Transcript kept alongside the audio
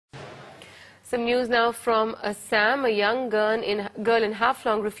Some news now from Assam. A young girl in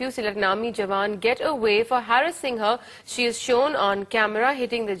Haflong refused to let an army Jawan get away for harassing her. She is shown on camera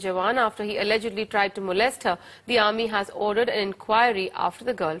hitting the Jawan after he allegedly tried to molest her. The army has ordered an inquiry after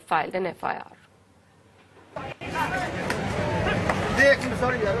the girl filed an FIR.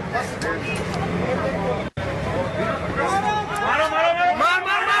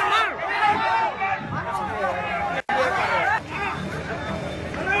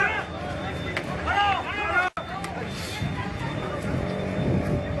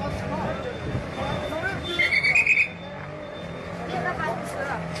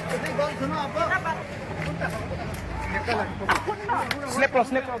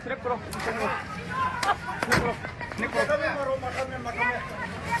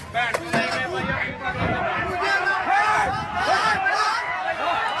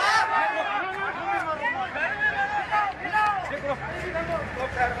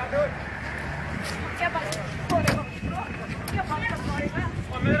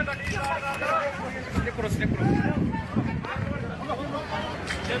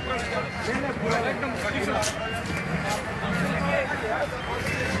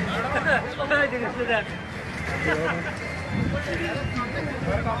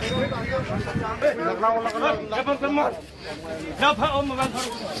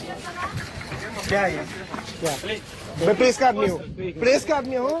 क्या है क्या मैं press का आदमी हूँ press का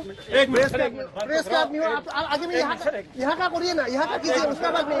आदमी हूँ प्रेस का आदमी हूँ आप आगे में यहाँ का करिए ना यहाँ का कीजिए उसका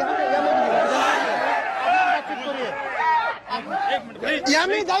बाद में यहाँ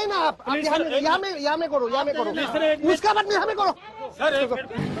में जाए ना आप यहाँ में करो उसका बाद में यहाँ में करो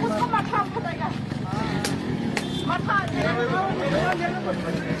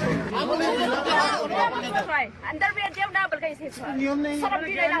अंदर भी देव ना बल्कि इसे नियम नहीं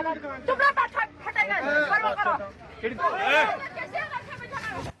तुम्हारा बात फटेगा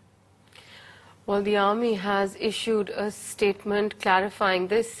Well, the army has issued a statement clarifying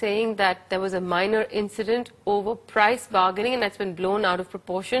this, saying that there was a minor incident over price bargaining and that's been blown out of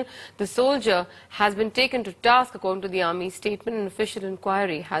proportion. The soldier has been taken to task according to the army statement. An official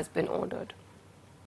inquiry has been ordered.